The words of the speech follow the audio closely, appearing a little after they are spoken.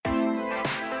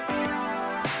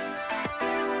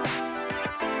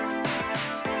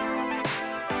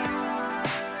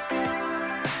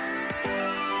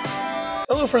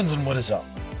Hello friends and what is up?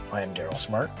 I am Daryl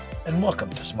Smart and welcome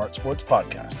to Smart Sports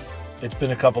Podcast. It's been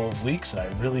a couple of weeks and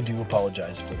I really do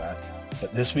apologize for that,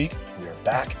 but this week we are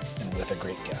back and with a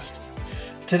great guest.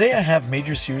 Today I have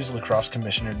Major Series Lacrosse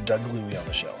Commissioner Doug Louie on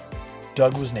the show.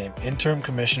 Doug was named interim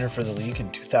commissioner for the league in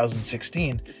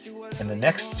 2016 and the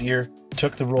next year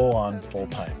took the role on full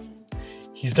time.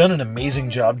 He's done an amazing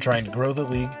job trying to grow the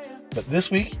league, but this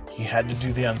week he had to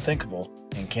do the unthinkable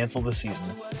and cancel the season,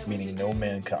 meaning no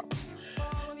Man Cup.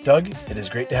 Doug, it is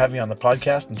great to have you on the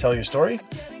podcast and tell your story.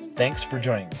 Thanks for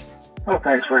joining me. Well,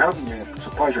 thanks for having me. It's a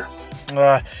pleasure.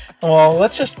 Well,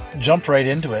 let's just jump right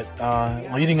into it.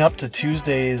 Leading up to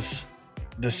Tuesday's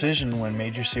decision when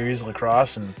Major Series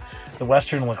Lacrosse and the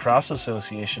Western Lacrosse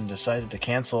Association decided to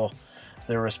cancel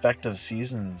their respective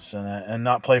seasons and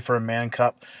not play for a Man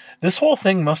Cup, this whole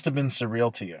thing must have been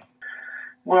surreal to you.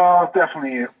 Well,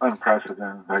 definitely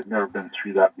unprecedented. I've never been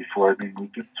through that before. I mean,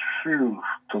 we've been through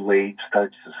delayed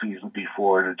starts to the season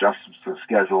before and adjustments to the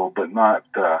schedule, but not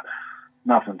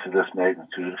nothing to this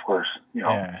magnitude. Of course,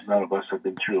 None of us have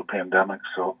been through a pandemic,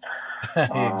 so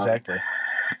exactly.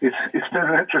 It's been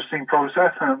an interesting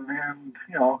process, and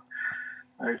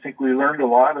I think we learned a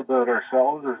lot about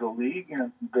ourselves as a league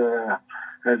and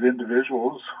as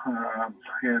individuals,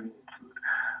 and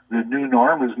the new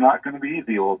norm is not going to be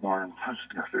the old norm.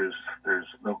 There's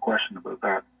no question about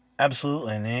that.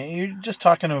 Absolutely. And you're just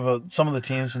talking about some of the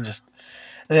teams and just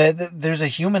there's a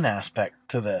human aspect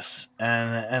to this.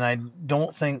 And I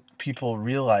don't think people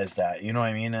realize that. You know what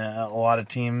I mean? A lot of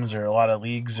teams or a lot of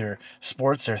leagues or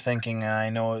sports are thinking, I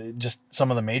know just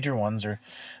some of the major ones are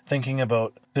thinking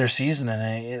about their season.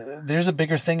 And there's a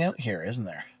bigger thing out here, isn't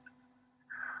there?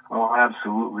 Oh,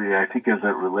 absolutely. I think as it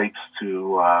relates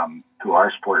to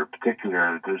our sport in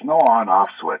particular, there's no on-off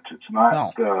switch. It's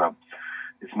not. No.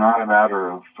 It's not a matter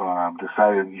of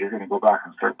deciding you're going to go back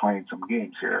and start playing some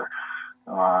games here.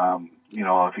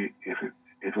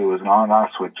 If it was an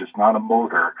on-off switch, it's not a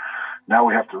motor. Now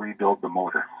we have to rebuild the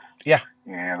motor. Yeah,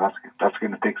 and that's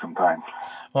going to take some time.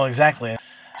 Well, exactly.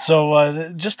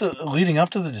 So, just leading up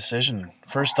to the decision,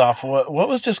 first off, what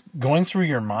was just going through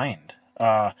your mind?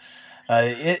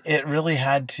 It really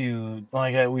had to,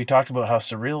 we talked about how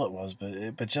surreal it was,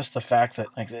 but just the fact that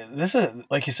this is,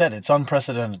 like you said, it's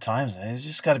unprecedented times. It's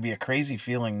just got to be a crazy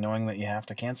feeling knowing that you have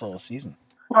to cancel a season.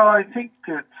 Well, I think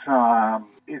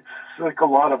it's like a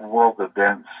lot of world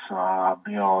events.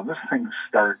 This thing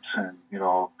starts in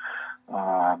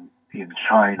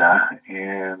China,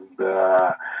 and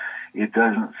it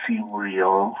doesn't seem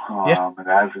real. And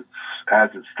as it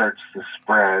starts to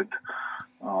spread,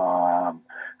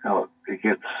 it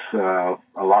gets a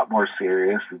lot more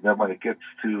serious, and then when it gets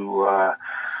to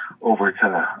over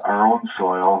to our own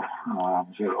soil,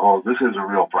 this is a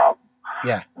real problem.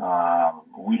 Yeah.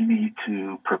 We need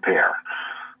to prepare,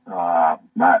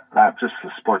 not just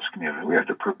the sports community. We have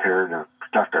to prepare to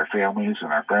protect our families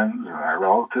and our friends and our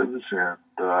relatives, and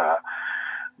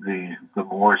the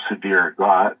more severe it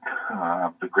got,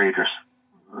 the greater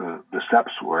the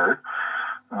steps were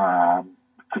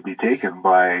to be taken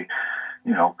by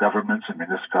governments and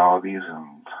municipalities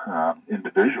and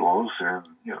individuals, and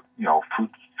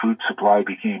food supply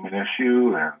became an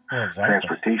issue, and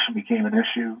transportation became an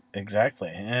issue. Exactly,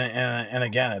 and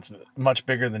again, it's much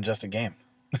bigger than just a game.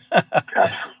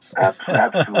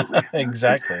 Absolutely,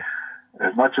 exactly.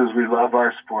 As much as we love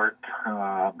our sport,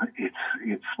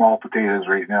 it's small potatoes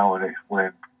right now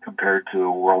when compared to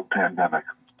a world pandemic.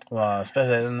 Well,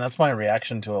 especially, and that's my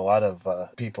reaction to a lot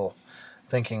of people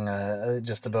thinking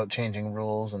just about changing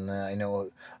rules, and I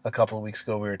know a couple of weeks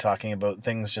ago we were talking about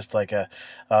things just like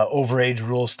overage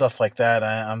rules, stuff like that.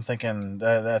 I'm thinking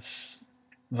that's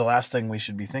the last thing we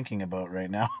should be thinking about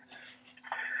right now.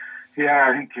 Yeah,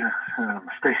 I think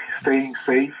staying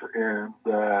safe and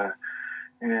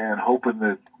hoping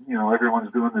that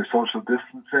everyone's doing their social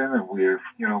distancing, and we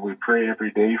pray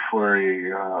every day for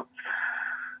a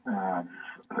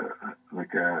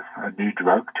new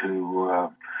drug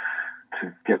to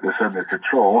get this under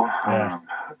control. Yeah.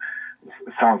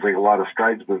 It sounds like a lot of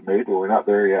strides been made, but we're not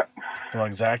there yet. Well,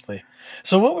 exactly.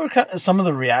 So what were some of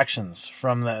the reactions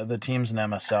from the teams in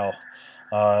MSL?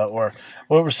 Or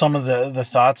what were some of the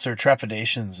thoughts or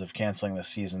trepidations of canceling the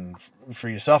season for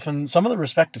yourself and some of the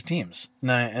respective teams?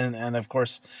 And of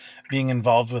course, being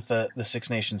involved with the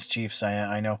Six Nations Chiefs,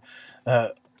 I know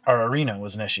our arena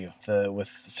was an issue with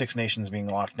Six Nations being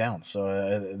locked down.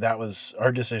 So that was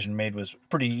our decision made was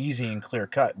pretty easy and clear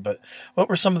cut. But what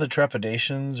were some of the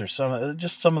trepidations or some of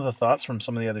the thoughts from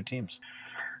some of the other teams?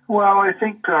 Well, I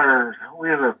think we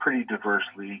have a pretty diverse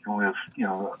league, and we have,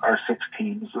 our 6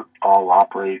 teams that all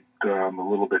operate a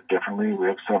little bit differently. We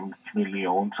have some community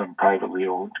owned, some privately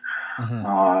owned.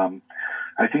 Mm-hmm.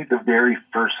 I think the very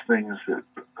first things that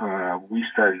we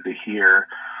started to hear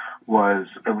was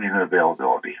arena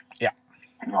availability. Yeah.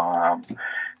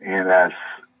 And as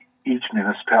each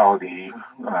municipality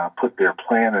put their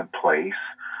plan in place,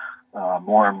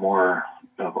 more and more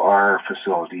of our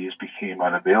facilities became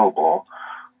unavailable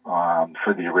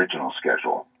for the original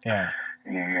schedule. Yeah.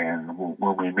 And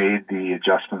when we made the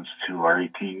adjustments to our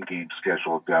 18-game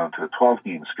schedule down to a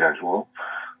 12-game schedule,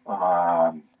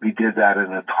 we did that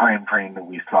in a time frame that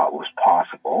we thought was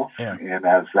possible. Yeah. And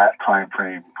as that time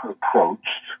frame approached,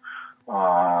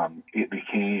 it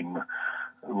became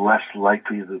less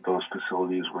likely that those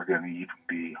facilities were going to even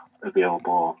be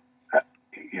available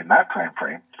in that time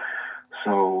frame.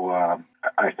 So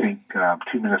I think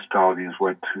 2 municipalities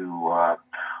went to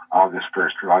August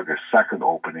 1st or August 2nd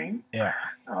opening. Yeah.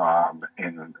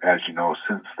 And as you know,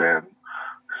 since then,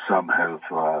 some have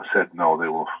said no,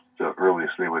 the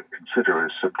earliest they would consider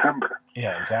is September.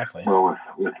 Yeah, exactly. Well,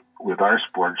 with our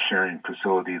sport sharing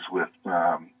facilities with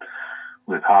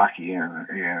hockey,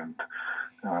 and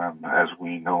as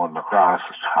we know in lacrosse,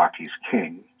 hockey's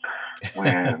king.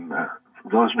 When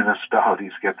those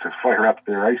municipalities get to fire up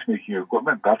their ice making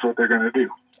equipment, that's what they're going to do.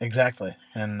 Exactly.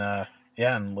 And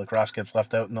and lacrosse gets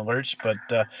left out in the lurch, but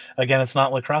again, it's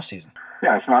not lacrosse season.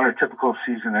 Yeah, it's not our typical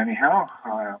season anyhow.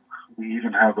 We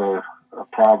even have a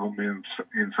problem in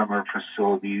some of our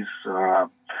facilities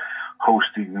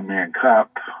hosting the Mann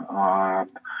Cup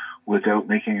without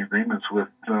making agreements with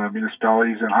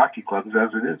municipalities and hockey clubs as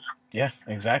it is. Yeah,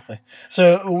 exactly.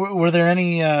 So were there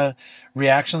any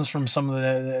reactions from some of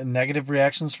the negative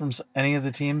reactions from any of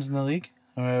the teams in the league?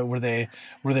 Were they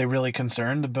really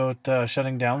concerned about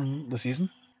shutting down the season?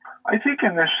 I think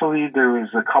initially there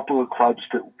was a couple of clubs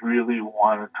that really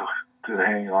wanted to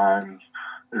hang on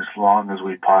as long as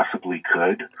we possibly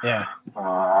could. Yeah.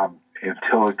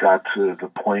 Until it got to the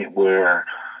point where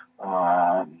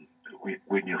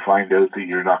when you find out that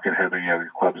you're not going to have any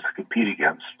other clubs to compete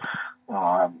against,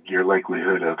 your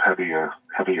likelihood of having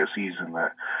a season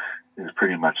that is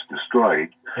pretty much destroyed.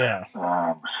 Yeah.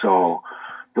 So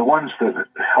the ones that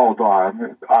held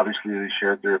on, obviously they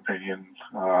shared their opinion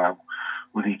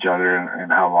with each other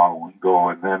and how long it would go.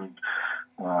 And then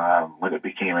when it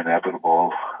became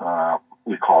inevitable,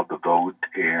 we called the vote,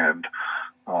 and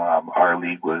our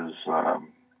league was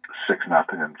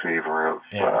 6-0 in favor of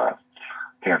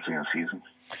canceling the season.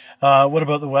 What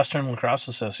about the Western Lacrosse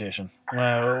Association?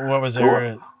 What was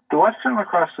their... The Western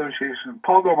Lacrosse Association,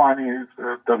 Paul Domani,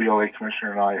 the WLA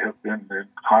commissioner, and I have been in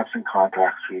constant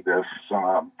contact through this.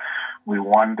 We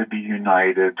wanted to be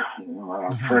united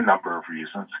for a number of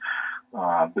reasons.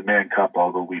 The Mann Cup,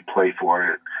 although we play for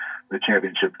it, the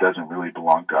championship doesn't really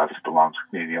belong to us. It belongs to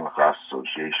the Canadian Lacrosse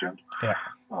Association. Yeah.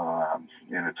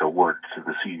 And it's awarded to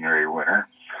the senior A winner.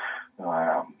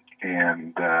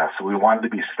 So we wanted to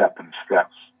be step in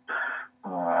steps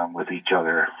with each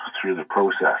other through the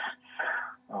process.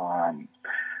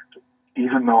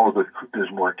 Even though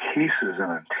there's more cases in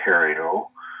Ontario,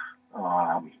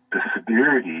 the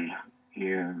severity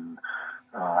in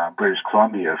British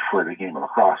Columbia for the game of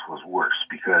lacrosse was worse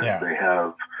because they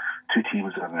have 2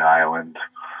 teams on the island,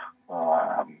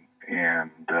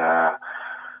 and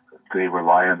they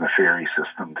rely on the ferry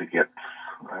system to get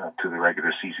to the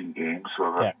regular season games,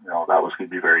 so that that was going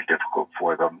to be very difficult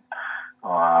for them.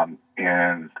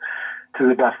 And to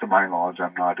the best of my knowledge,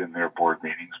 I'm not in their board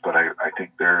meetings, but I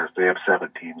think they have 7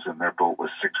 teams, and their vote was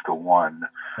 6-1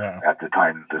 at the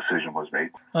time the decision was made.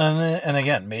 And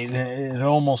again, it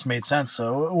almost made sense.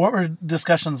 So, what were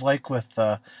discussions like with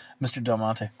Mr. Del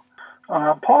Monte?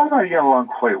 Paul and I get along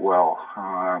quite well.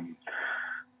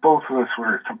 Both of us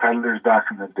were competitors back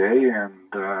in the day, and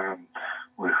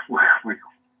we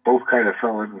both kind of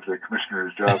fell into the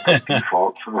commissioner's job by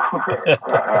default. So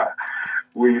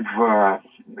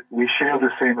we share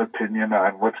the same opinion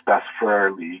on what's best for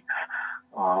our leagues,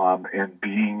 and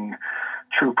being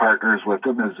true partners with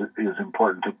them is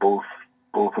important to both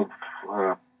of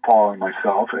Paul and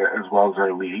myself, as well as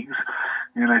our leagues.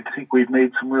 And I think we've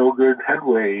made some real good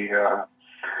headway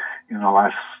in the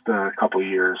last couple of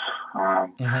years.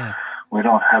 We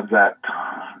don't have that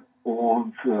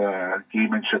old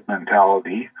gamemanship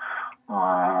mentality.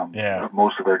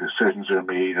 Most of our decisions are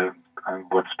made on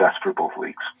what's best for both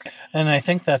leagues. And I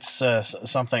think that's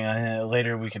something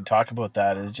later we can talk about.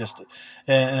 That is just,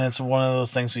 and it's one of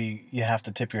those things you have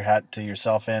to tip your hat to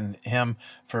yourself and him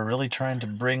for really trying to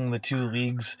bring the 2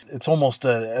 leagues. It's almost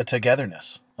a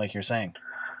togetherness, like you're saying.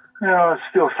 It's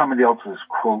still somebody else's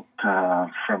quote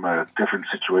from a different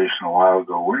situation a while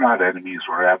ago. We're not enemies,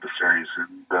 we're adversaries.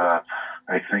 And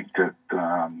I think that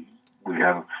we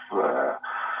have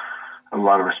a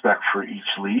lot of respect for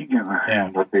each league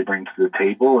and what they bring to the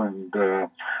table. And,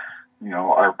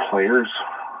 our players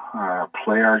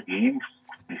play our game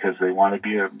because they want to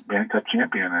be a Mann Cup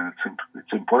champion. And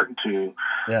it's important to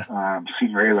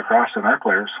senior A lacrosse and our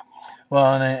players.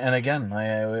 Well, and again,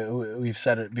 we've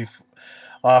said it before.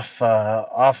 Off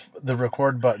the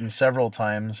record button several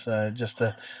times. Just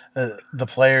the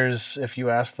players, if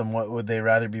you ask them what would they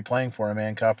rather be playing for, a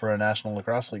Mann Cup or a National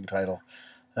Lacrosse League title,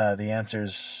 the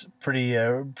answer's pretty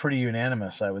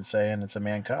unanimous, I would say, and it's a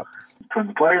Mann Cup. From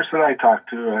the players that I talk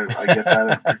to, I get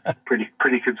that on a pretty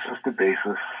consistent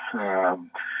basis.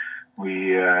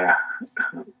 We're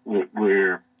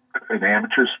an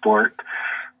amateur sport.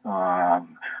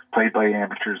 Played by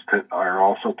amateurs that are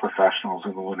also professionals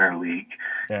in the Winter League,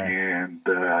 and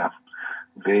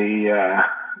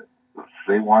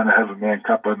they want to have a Mann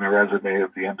Cup on their resume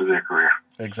at the end of their career.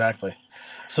 Exactly.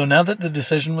 So now that the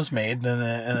decision was made,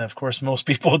 and of course most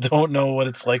people don't know what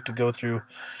it's like to go through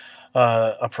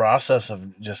a process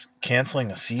of just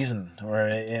canceling a season, or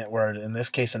in this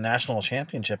case a national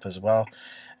championship as well,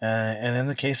 and in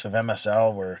the case of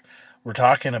MSL, we're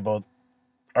talking about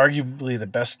arguably the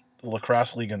best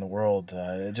lacrosse league in the world.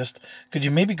 Just could you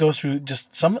maybe go through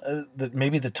just some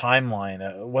maybe the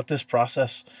timeline, what this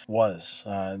process was?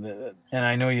 And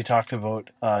I know you talked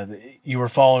about you were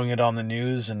following it on the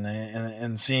news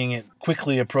and seeing it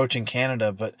quickly approaching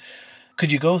Canada, but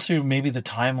could you go through maybe the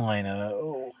timeline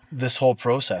this whole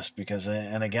process, because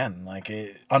and again,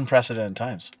 unprecedented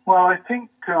times? Well, I think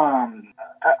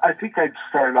I'd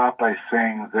start off by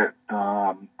saying that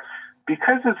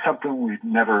because it's something we've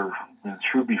never been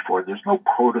through before, there's no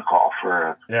protocol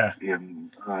for in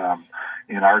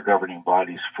our governing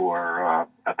bodies for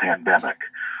a pandemic.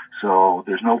 So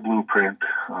there's no blueprint,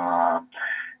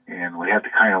 and we have to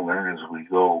kind of learn as we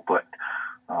go. But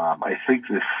I think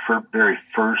the very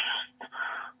first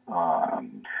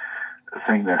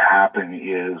thing that happened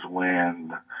is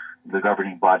when the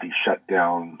governing body shut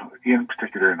down, in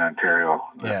particular in Ontario,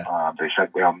 they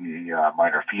shut down the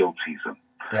minor field season.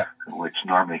 Which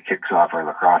normally kicks off our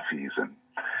lacrosse season.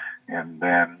 And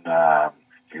then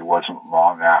it wasn't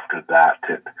long after that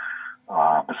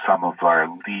some of our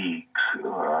leagues,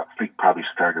 I think probably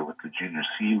started with the Junior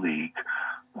C League,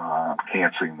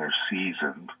 canceling their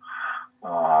season.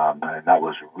 And that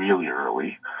was really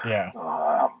early.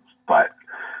 But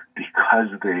because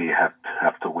they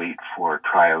have to wait for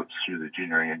tryouts through the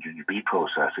Junior A and Junior B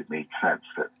process, it made sense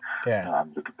that it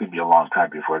was going to be a long time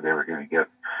before they were going to get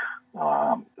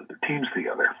the teams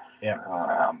together.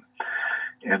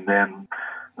 And then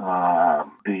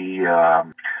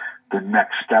the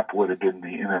next step would have been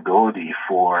the inability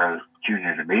for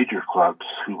junior to major clubs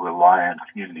who rely on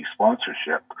community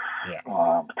sponsorship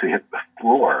to hit the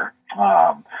floor.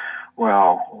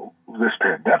 Well, this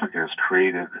pandemic has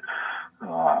created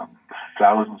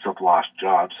thousands of lost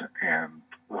jobs and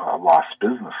lost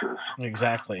businesses.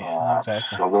 Exactly.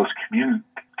 So those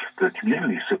the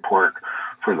community support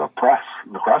for the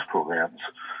lacrosse programs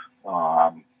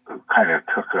kind of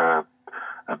took a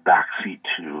backseat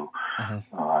to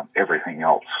everything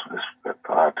else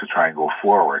to try and go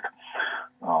forward.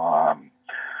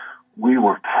 We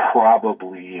were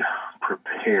probably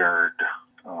prepared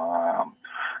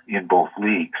in both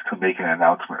leagues to make an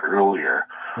announcement earlier,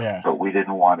 but we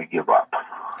didn't want to give up.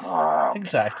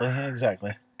 Exactly.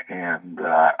 And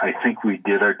I think we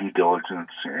did our due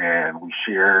diligence, and we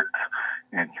shared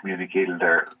and communicated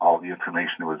all the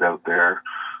information that was out there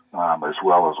as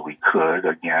well as we could,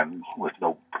 again, with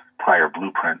no prior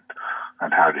blueprint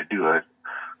on how to do it.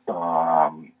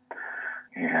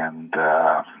 And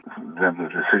then the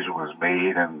decision was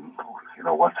made, and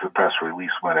once the press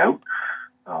release went out,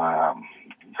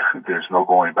 there's no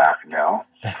going back now.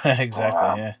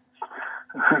 Exactly.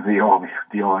 The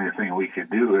only thing we could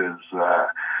do is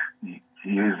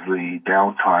use the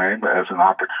downtime as an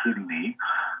opportunity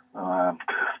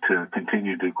to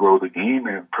continue to grow the game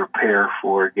and prepare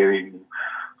for getting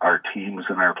our teams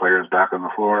and our players back on the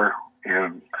floor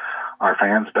and our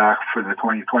fans back for the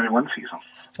 2021 season.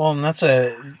 Well,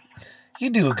 and you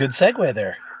do a good segue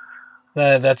there.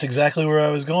 That's exactly where I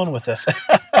was going with this.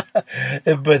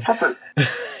 But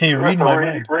you read my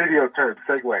mind. Radio term,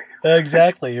 segue.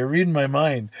 Exactly, you're reading my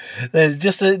mind.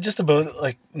 Just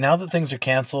about now that things are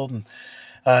canceled,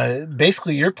 and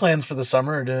basically your plans for the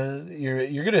summer,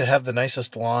 you're going to have the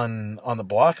nicest lawn on the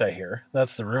block. I hear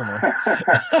that's the rumor.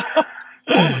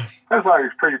 I thought I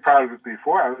was pretty proud of it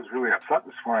before. I was really upset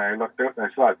this morning. I looked out and I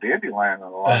saw a dandelion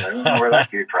on the lawn. I don't know where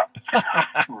that came from.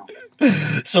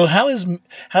 So how is the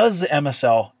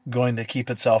MSL going to keep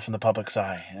itself in the public's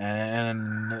eye?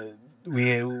 And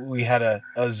we had a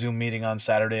Zoom meeting on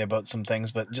Saturday about some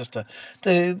things, but just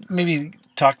to maybe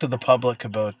talk to the public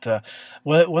about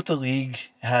what the league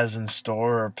has in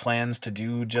store or plans to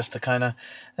do, just to kind of,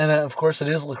 and of course it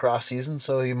is lacrosse season,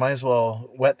 so you might as well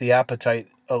whet the appetite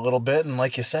a little bit, and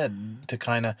like you said, to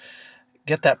kind of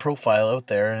get that profile out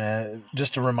there, and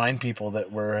just to remind people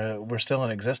that we're still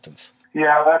in existence.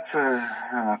 Yeah, that's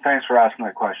thanks for asking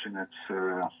that question.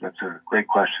 That's a great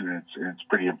question. It's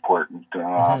pretty important.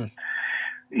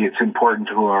 It's important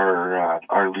to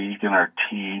our league and our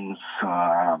teams,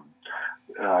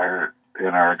 our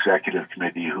executive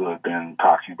committee, who have been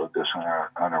talking about this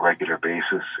on a regular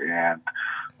basis, and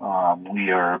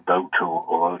we are about to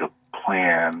roll out a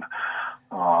plan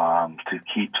to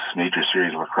keep Major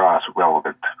Series Lacrosse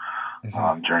relevant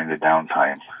during the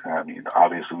downtime. I mean,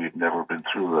 obviously, we've never been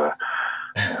through a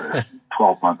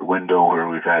 12-month window where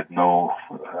we've had no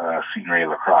senior A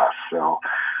lacrosse. So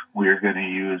we're going to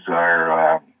use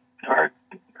our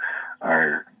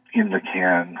in the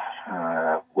can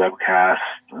webcast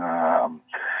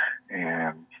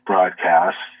and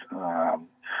broadcast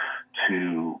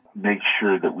to make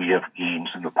sure that we have games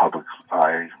in the public's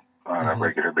eye on a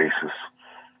regular basis.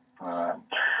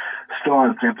 Still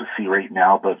in its infancy right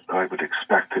now, but I would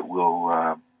expect that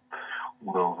we'll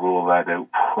roll that out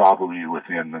probably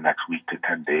within the next week to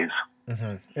 10 days.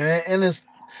 And as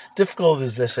difficult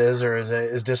as this is, or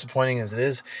as disappointing as it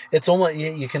is, it's almost,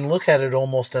 you can look at it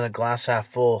almost in a glass half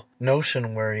full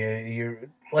notion, where you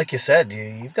like you said,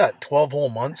 you've got 12 whole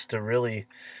months to really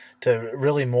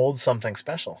mold something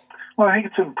special. Well, I think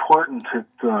it's important that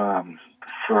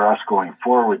for us going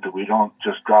forward that we don't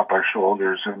just drop our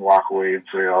shoulders and walk away and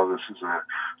say, "Oh, this is a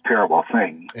terrible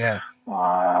thing." Yeah.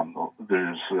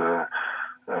 There's a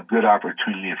good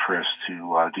opportunity for us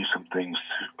to do some things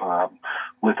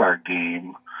with our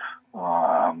game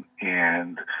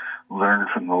and learn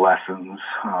from the lessons,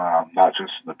 not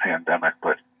just in the pandemic,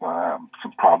 but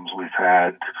some problems we've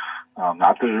had.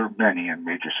 Not that there are many in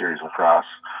Major Series Lacrosse,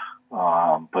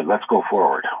 but let's go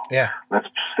forward. Yeah. Let's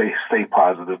stay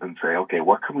positive and say, okay,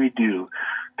 what can we do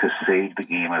to save the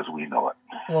game as we know it?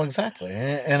 Well, exactly.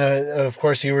 And of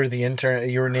course, you were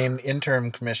named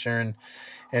interim commissioner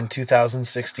in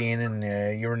 2016, and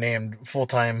you were named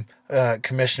full-time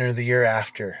commissioner the year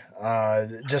after.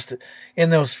 Just in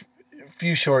those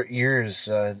few short years,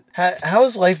 how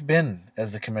has life been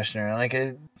as the commissioner?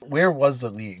 Like, where was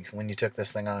the league when you took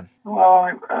this thing on?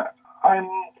 Well, I'm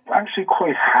actually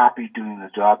quite happy doing the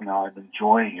job now. I'm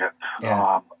enjoying it.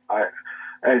 Yeah.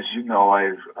 As you know,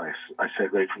 I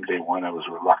said right from day one I was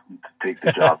reluctant to take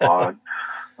the job on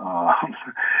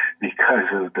because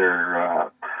of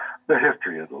the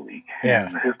history of the league. Yeah.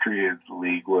 And the history of the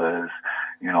league was,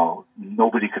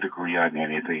 nobody could agree on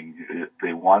anything.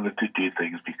 They wanted to do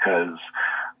things because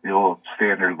the old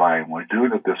standard line, we're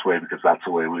doing it this way because that's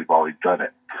the way we've always done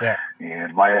it. Yeah.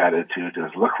 And my attitude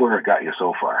is, look where it got you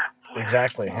so far.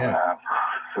 Exactly. Yeah.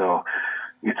 So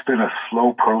it's been a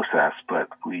slow process, but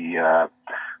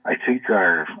I think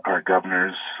our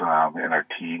governors and our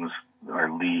teams,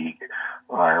 our league,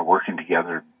 are working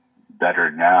together better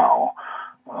now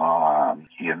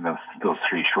in those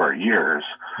 3 short years.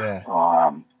 Yeah.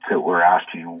 That we're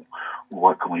asking,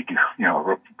 what can we do?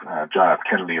 John F.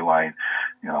 Kennedy line,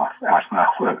 ask not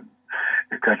what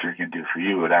your country can do for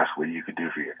you, but ask what you can do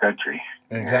for your country.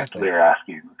 Exactly. And they're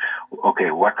asking, okay,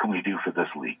 what can we do for this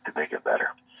league to make it better?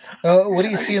 What do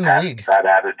you see in the league? That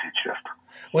attitude shift.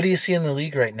 What do you see in the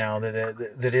league right now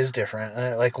that is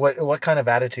different? Like what kind of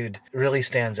attitude really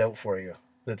stands out for you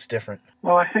that's different?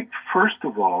 Well, I think first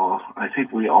of all,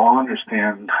 we all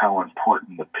understand how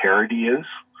important the parity is,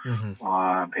 and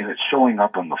it's showing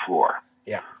up on the floor.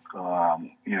 Yeah.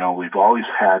 We've always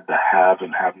had the have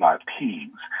and have not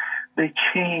teams. They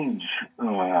change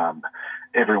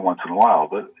every once in a while,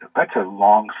 but that's a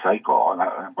long cycle.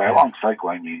 And by a long cycle,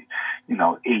 I mean,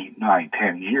 8, 9,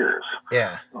 10 years.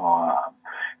 Yeah.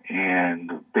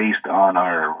 And based on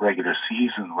our regular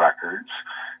season records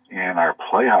and our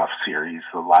playoff series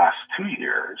the last 2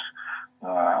 years,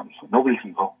 nobody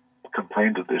can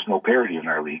complain that there's no parity in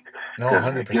our league. No,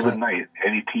 100%. Given night,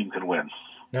 any team can win.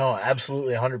 No,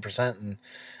 absolutely, 100%.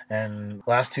 And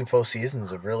last 2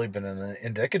 postseasons have really been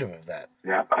indicative of that.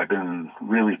 Yeah, I've been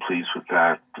really pleased with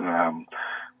that.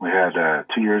 We had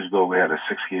 2 years ago, we had a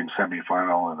 6-game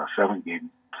semifinal and a 7-game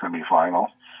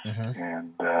semifinal,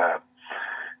 and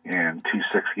 2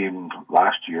 6-games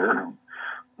last year.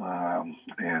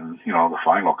 And the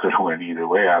final could have went either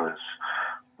way. I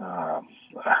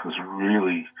was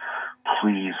really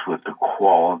pleased with the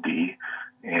quality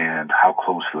and how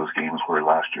close those games were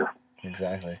last year.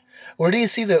 Exactly. Where do you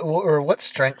see or what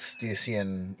strengths do you see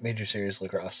in Major Series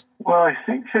Lacrosse? Well, I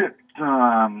think that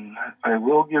I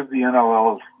will give the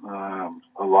NLL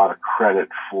a lot of credit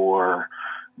for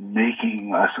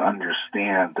making us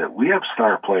understand that we have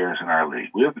star players in our league.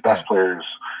 We have the best players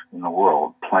in the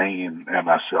world playing in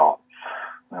MSL.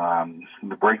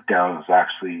 The breakdown is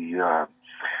actually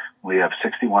we have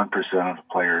 61% of the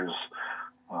players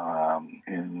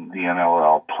in the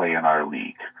NLL play in our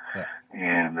league. Yeah.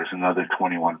 And there's another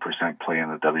 21% play in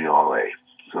the WLA.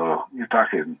 So you're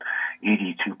talking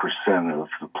 82% of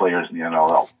the players in the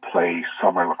NLL play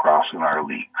summer lacrosse in our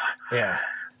leagues. Yeah.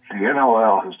 The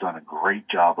NLL has done a great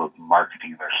job of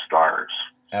marketing their stars.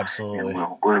 Absolutely.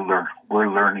 And we're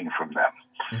learning from them.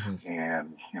 Mm-hmm.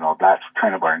 And, that's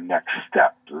kind of our next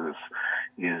step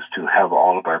is to have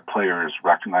all of our players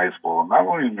recognizable, not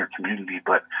only in their community,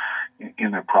 but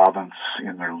in their province,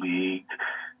 in their league,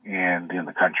 and in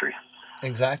the country.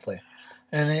 Exactly.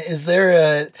 And is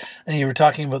there and you were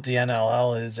talking about the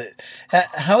NLL,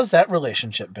 how has that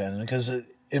relationship been? Because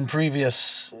in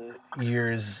previous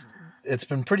years, it's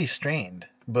been pretty strained,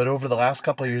 but over the last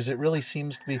couple of years, it really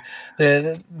seems to be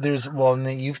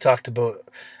and you've talked about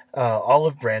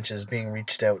olive branches being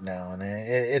reached out now, and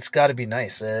it's got to be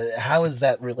nice. How is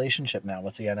that relationship now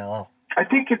with the NLL? I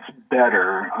think it's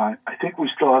better. I think we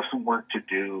still have some work to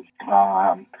do.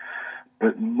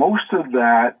 But most of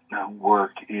that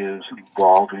work is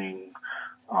involving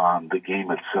the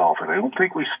game itself. And I don't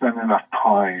think we spend enough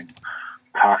time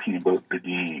talking about the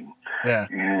game. Yeah.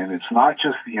 And it's not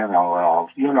just the NLL.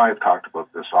 You and I have talked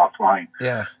about this offline.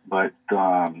 Yeah. But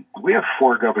we have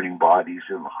 4 governing bodies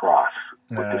in lacrosse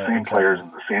with the same players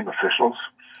and the same officials.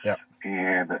 Yeah.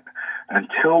 And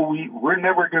until we're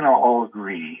never going to all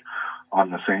agree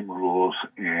on the same rules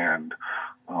and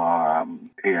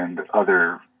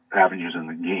other avenues in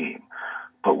the game,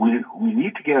 but we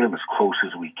need to get them as close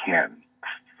as we can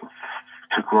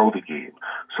to grow the game,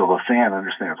 so the fan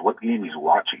understands what game he's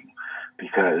watching.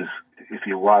 Because if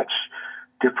you watch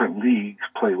different leagues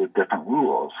play with different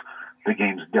rules, the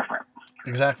game's different.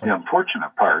 Exactly. The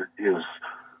unfortunate part is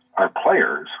our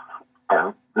players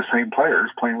are the same players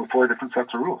playing with 4 different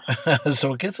sets of rules.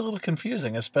 So it gets a little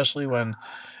confusing, especially when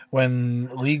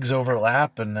leagues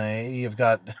overlap and you've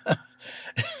got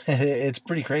it's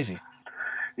pretty crazy.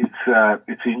 It's a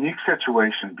unique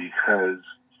situation because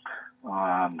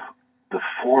the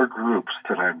 4 groups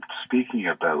that I'm speaking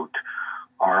about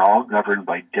are all governed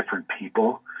by different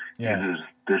people. Yeah. And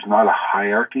there's not a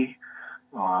hierarchy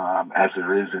as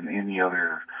there is in any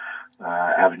other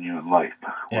avenue in life.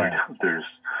 Yeah. Where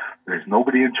there's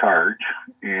nobody in charge,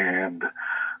 and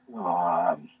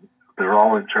they're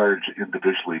all in charge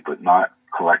individually, but not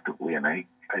collectively. And I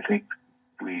think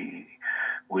we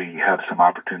have some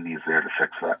opportunities there to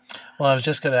fix that. Well, I was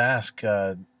just going to ask,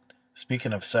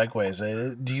 speaking of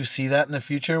segues, do you see that in the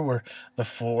future where the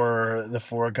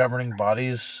four governing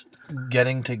bodies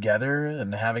getting together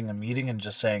and having a meeting and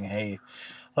just saying, hey,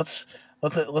 let's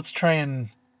try and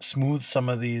smooth some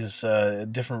of these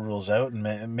different rules out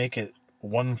and make it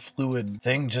one fluid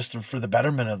thing just for the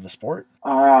betterment of the sport?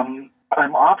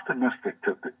 I'm optimistic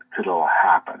that it'll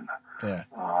happen. Yeah.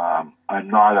 I'm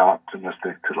not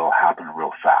optimistic that it'll happen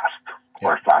real fast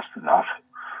or fast enough.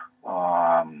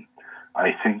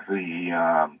 I think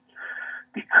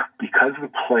because the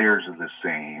players are the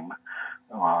same,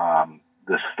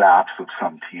 the staffs of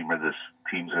some teams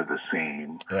are the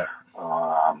same,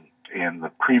 and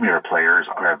the premier players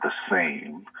are the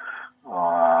same.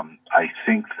 I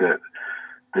think that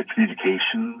the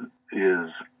communication is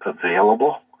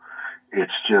available.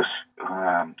 It's just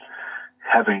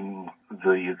having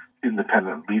the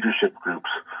independent leadership groups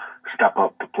step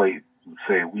up to plate and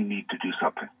say, we need to do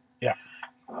something. Yeah.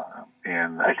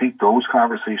 And I think those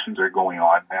conversations are going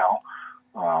on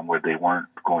now, where they weren't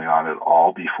going on at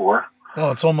all before.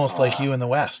 Well, it's almost like you in the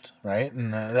West, right?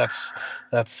 And that's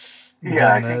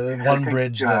one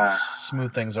bridge that's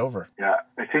smoothed things over. Yeah,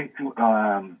 I think we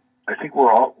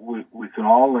can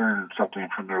all learn something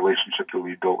from the relationship that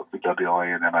we built with the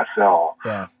WLA and MSL.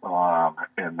 Yeah.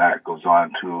 And that goes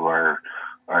on to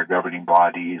our governing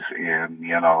bodies and the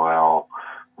NLL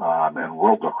and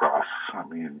World Lacrosse. I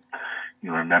mean,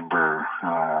 you remember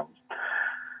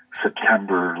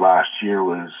September last year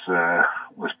was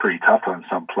pretty tough on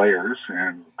some players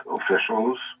and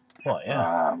officials. Well,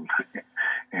 yeah.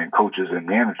 And coaches and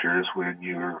managers when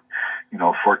you're,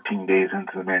 14 days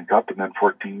into the Mann Cup and then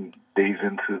 14 days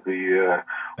into the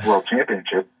World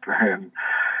Championship, and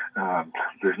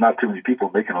there's not too many people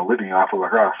making a living off of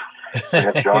lacrosse. They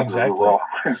have jobs as well.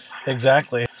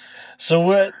 Exactly. So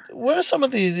what are some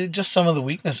of the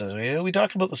weaknesses? We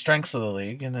talked about the strengths of the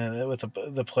league and with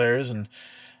the players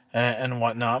and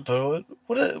whatnot, but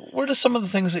what are some of the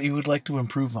things that you would like to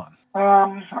improve on?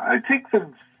 I think the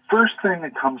first thing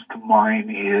that comes to mind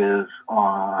is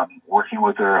working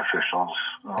with their officials.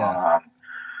 Yeah.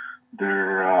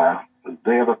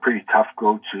 They have a pretty tough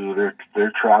go-to.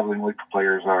 They're traveling like the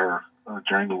players are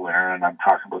during the winter, and I'm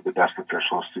talking about the best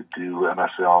officials to do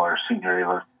MSL or senior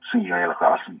A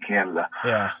lacrosse in Canada.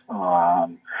 Yeah.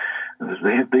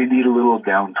 They need a little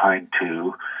downtime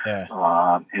too. Yeah.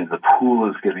 And the pool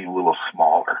is getting a little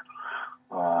smaller.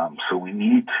 So we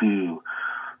need to,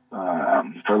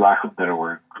 for lack of a better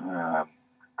word,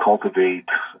 cultivate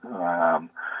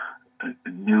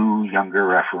new, younger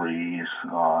referees.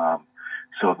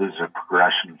 So there's a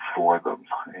progression for them.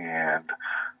 And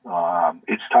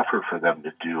it's tougher for them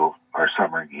to do our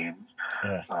summer games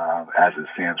as it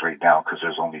stands right now because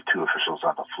there's only 2 officials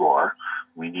on the floor.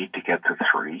 We need to get to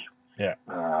 3. Yeah.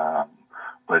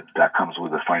 But that comes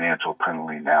with a financial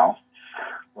penalty now.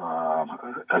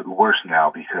 Worse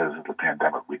now because of the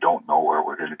pandemic. We don't know where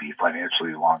we're going to be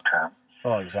financially long term.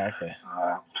 Oh, exactly.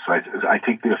 So I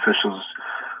think the officials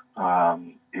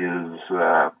is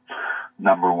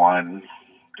number 1,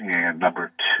 and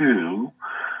number 2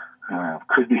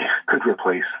 could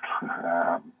replace.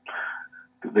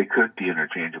 They could be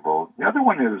interchangeable. The other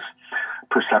one is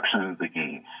perception of the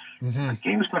game. Mm-hmm. The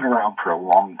game's been around for a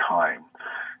long time,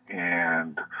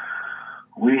 and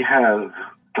we have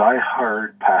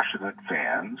die-hard, passionate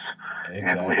fans,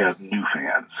 and we have new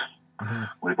fans. Mm-hmm.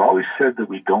 We've always said that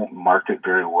we don't market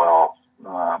very well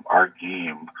our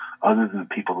game other than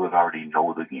people that already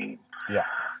know the game. Yeah.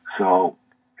 So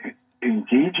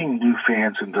engaging new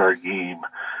fans into our game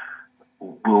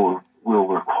will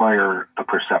require a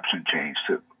perception change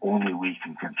that only we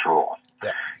can control.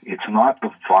 Yeah. It's not the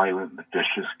violent,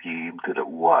 vicious game that it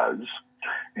was,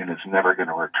 and it's never going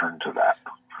to return to that.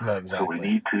 No, exactly. So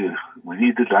we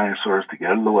need the dinosaurs to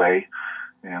get out of the way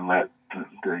and let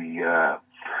the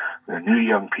new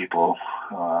young people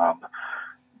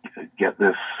get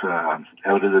this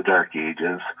out of the dark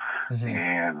ages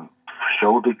and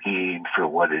show the game for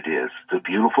what it is. It's a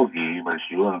beautiful game, as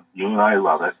you and I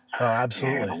love it. Oh,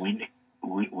 absolutely. And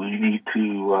we need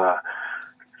to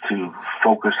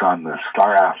focus on the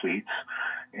star athletes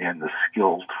and the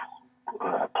skilled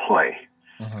play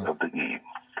of the game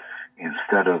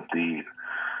instead of the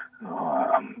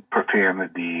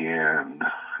profanity and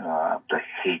the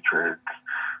hatred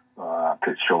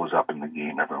that shows up in the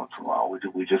game every once in a while.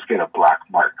 We just get a black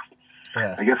mark.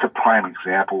 Yeah. I guess a prime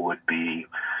example would be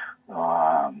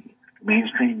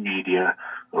mainstream media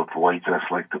avoids us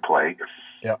like the plague.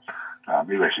 Yep.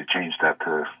 Maybe I should change that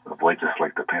to avoids us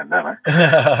like the pandemic.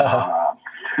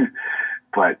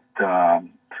 But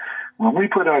when we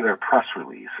put out our press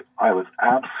release, I was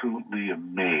absolutely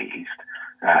amazed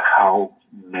at how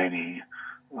many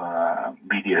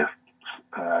media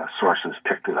sources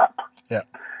picked it up. Yeah.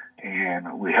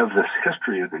 And we have this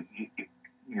history of and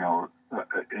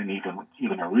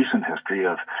even a recent history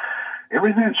of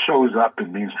everything that shows up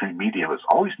in mainstream media was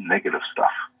always negative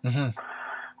stuff. Mm-hmm.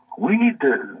 We need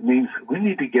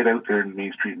to get out there in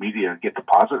mainstream media and get the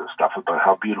positive stuff about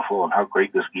how beautiful and how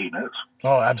great this game is.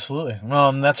 Oh, absolutely. Well,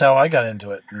 and that's how I got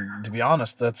into it. And to be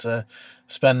honest, that's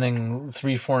spending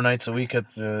 3-4 nights a week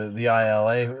at the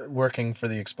ILA working for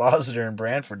the Expositor in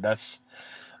Brantford.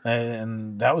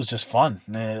 And that was just fun.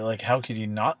 Like, how could you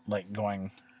not like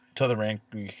going to the rink,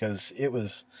 because it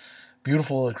was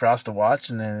beautiful across to watch,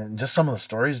 and then just some of the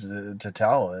stories to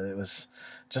tell. It was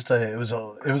just it was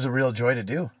a real joy to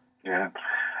do. Yeah.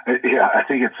 I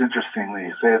think it's interesting that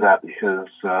you say that because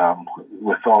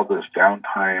with all this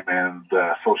downtime and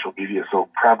social media so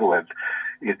prevalent,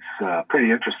 it's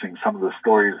pretty interesting. Some of the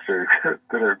stories that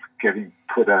are getting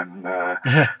put on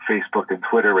Facebook and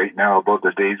Twitter right now about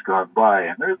the days gone by,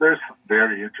 and there's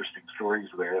very interesting stories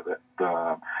there that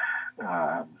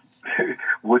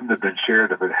wouldn't have been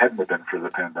shared if it hadn't have been for the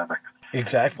pandemic.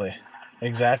 Exactly.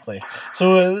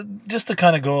 So just to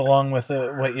kind of go along with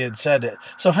what you had said,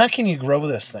 so how can you grow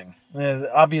this thing?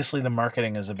 Obviously, the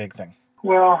marketing is a big thing.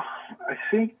 Well, I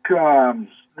think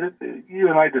you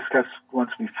and I discussed once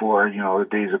before, the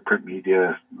days of print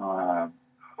media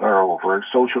are over.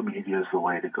 Social media is the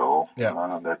way to go.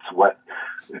 Yeah. It's what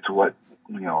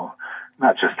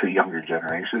not just the younger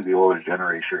generation, the older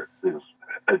generation is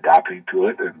adapting to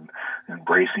it and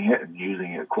embracing it and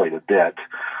using it quite a bit.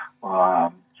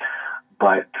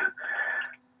 But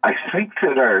I think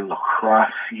that our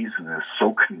lacrosse season is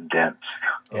so condensed.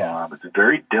 Yeah. It's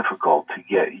very difficult to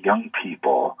get young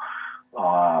people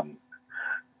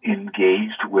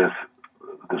engaged with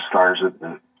the stars of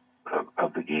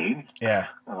the game. Yeah.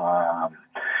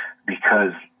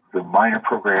 Because the minor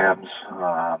programs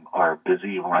are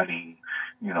busy running,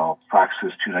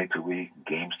 practices 2 nights a week,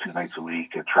 games 2 nights a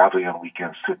week, and traveling on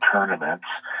weekends to tournaments.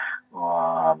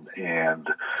 And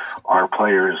our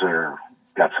players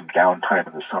got some downtime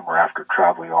in the summer after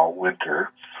traveling all winter.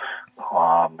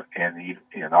 And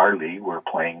in our league, they're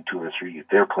playing 2 or 3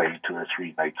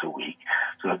 nights a week.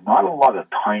 So there's not a lot of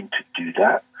time to do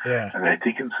that. Yeah. And I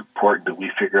think it's important that we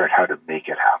figure out how to make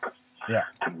it happen. Yeah.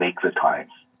 To make the time.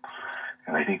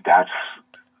 And I think that's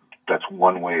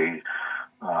one way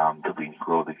that we can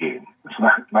grow the game. It's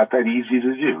not that easy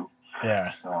to do.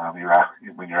 Yeah.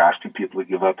 When you're asking people to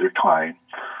give up their time.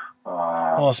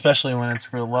 Well, especially when it's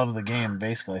for the love of the game,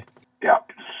 basically. Yeah.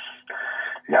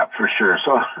 Yeah, for sure.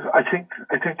 So I think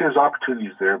there's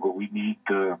opportunities there, but we need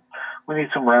some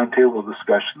roundtable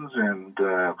discussions and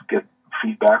get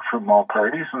feedback from all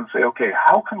parties and say, okay,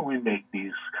 how can we make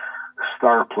these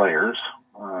star players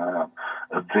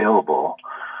available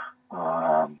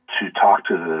to talk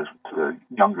to the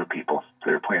younger people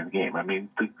that are playing the game? I mean,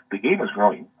 the game is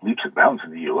growing leaps and bounds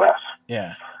in the U.S.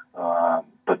 Yeah.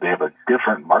 But they have a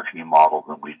different marketing model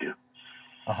than we do.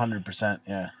 100%,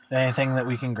 yeah. Anything that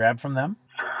we can grab from them?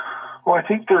 Well, I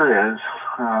think there is.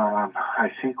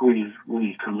 I think we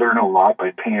can learn a lot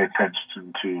by paying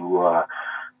attention to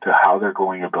how they're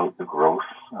going about the growth.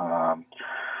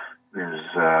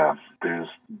 There's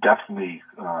definitely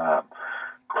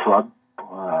club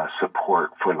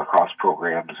support for lacrosse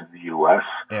programs in the U.S.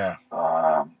 Yeah.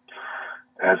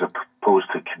 As opposed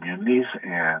to communities,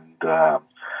 and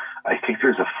I think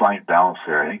there's a fine balance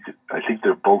there. I think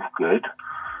they're both good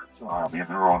in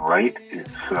their own right.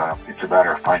 It's a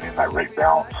matter of finding that right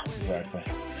balance. Exactly.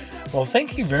 Well,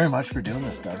 thank you very much for doing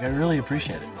this, Doug. I really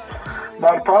appreciate it.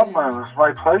 Not a problem. It was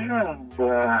my pleasure, and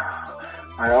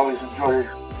I always enjoy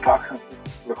talking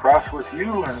lacrosse with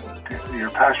you and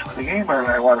your passion for the game, and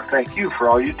I want to thank you for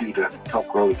all you do to help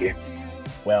grow the game.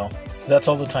 Well, that's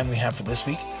all the time we have for this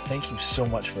week. Thank you so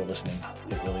much for listening.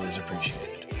 It really is appreciated.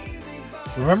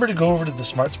 Remember to go over to the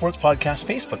Smart Sports Podcast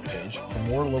Facebook page for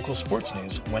more local sports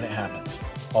news when it happens.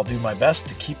 I'll do my best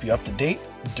to keep you up to date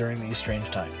during these strange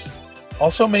times.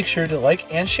 Also, make sure to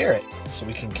like and share it so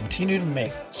we can continue to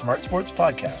make Smart Sports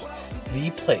Podcast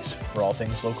the place for all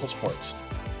things local sports.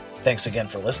 Thanks again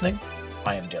for listening.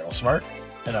 I am Daryl Smart,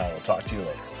 and I will talk to you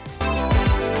later.